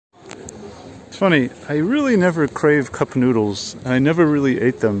It's funny, I really never crave cup noodles. I never really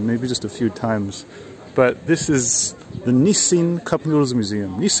ate them, maybe just a few times. But this is the Nissin Cup Noodles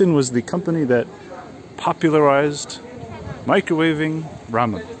Museum. Nissin was the company that popularized microwaving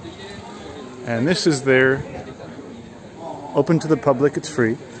ramen. And this is their open to the public, it's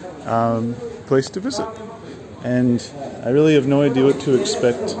free, place to visit. And I really have no idea what to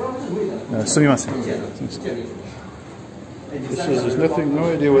expect. Sumimasen. There's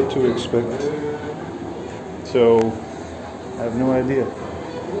no idea what to expect. So, I have no idea.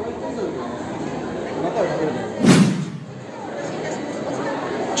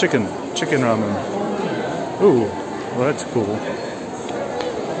 Chicken ramen. Ooh, well that's cool.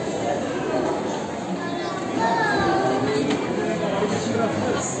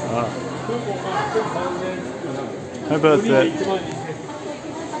 How about that?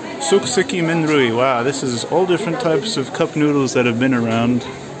 Sukseki Minrui. Wow, this is all different types of cup noodles that have been around.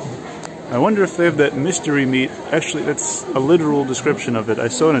 I wonder if they have that mystery meat. Actually, that's a literal description of it. I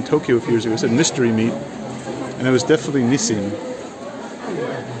saw it in Tokyo a few years ago. It said mystery meat. And it was definitely Nissin.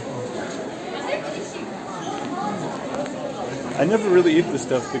 I never really eat this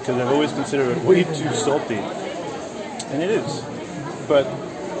stuff because I've always considered it way too salty. And it is. But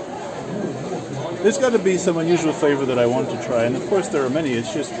there's got to be some unusual flavor that I want to try. And of course there are many.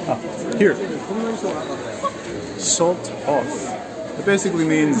 It's just, here. Salt off. It basically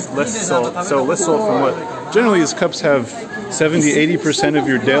means less salt. So less salt from what? Generally these cups have 70-80% of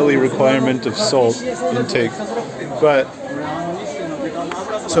your daily requirement of salt intake. But,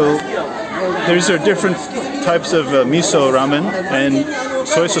 so these are different types of miso ramen and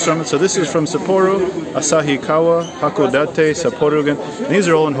soy sauce ramen. So this is from Sapporo, Asahikawa, Hakodate, Sapporo again. And these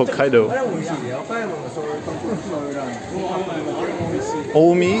are all in Hokkaido.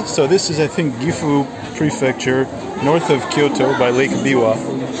 Omi, so this is I think Gifu Prefecture, north of Kyoto by Lake Biwa.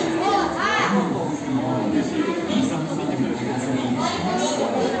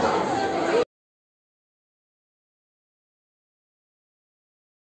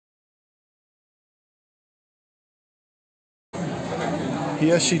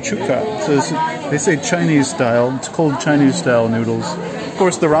 Hiyashi chuka. So they say Chinese style. It's called Chinese style noodles. Of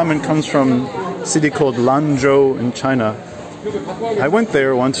course, the ramen comes from a city called Lanzhou in China. I went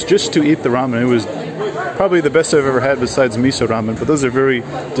there once just to eat the ramen. It was probably the best I've ever had besides miso ramen, but those are very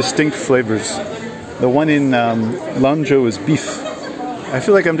distinct flavors. The one in Lanzhou is beef. I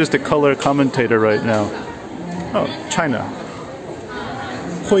feel like I'm just a color commentator right now. Oh, China.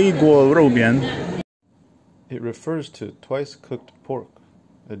 Hui guo rou bian. It refers to twice cooked pork,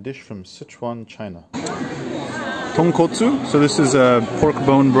 a dish from Sichuan, China. Tonkotsu, so this is a pork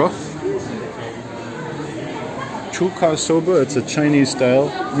bone broth. Chuka soba, it's a Chinese style.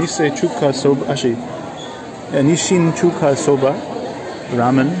 Nisei chuka soba, actually, Nissin chuka soba,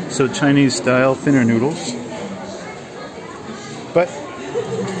 ramen, so Chinese style, thinner noodles. But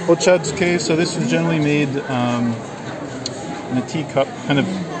ochadzuke, so this is generally made in a teacup, kind of.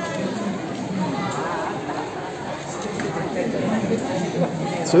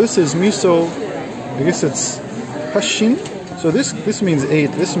 So this is miso, I guess it's hashin. So this means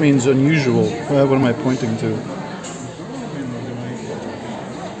 8, this means unusual. What am I pointing to?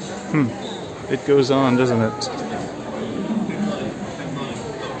 It goes on, doesn't it?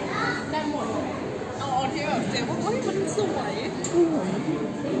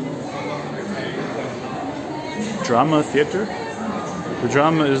 Drama theater? The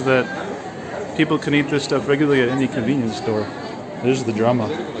drama is that people can eat this stuff regularly at any convenience store. There's the drama.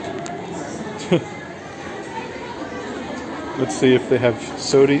 Let's see if they have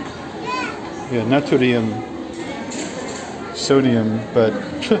sodium. Yeah, natrium. Sodium, but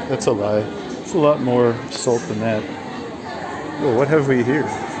that's a lie. It's a lot more salt than that. Oh, what have we here?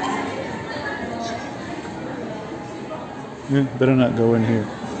 Better not go in here.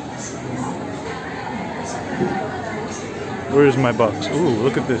 Where's my box? Ooh,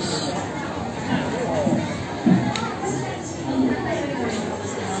 look at this.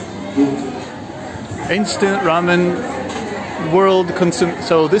 Instant ramen world consume.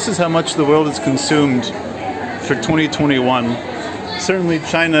 So this is how much the world is consumed for 2021. Certainly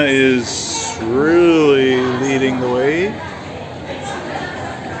China is really leading the way.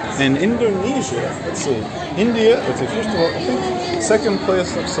 And Indonesia, let's see. India, let's see, first of all, I think second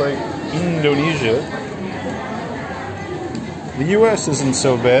place looks like Indonesia. The US isn't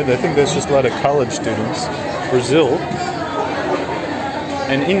so bad. I think that's just a lot of college students. Brazil.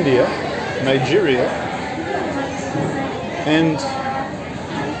 And India. Nigeria. And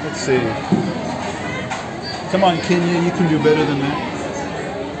let's see. Come on, Kenya, you can do better than that.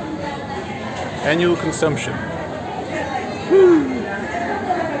 Annual consumption. Woo.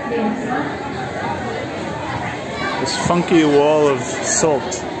 this funky wall of salt.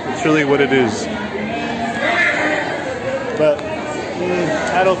 It's really what it is. But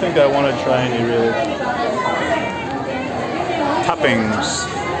I don't think I want to try any really. Toppings.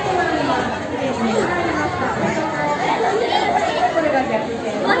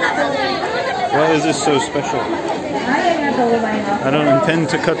 Why is this so special? I don't intend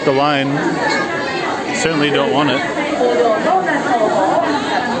to cut the line. Certainly don't want it.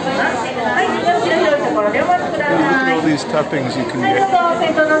 Look at all these toppings you can get.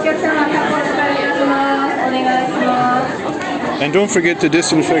 And don't forget to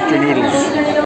disinfect your noodles.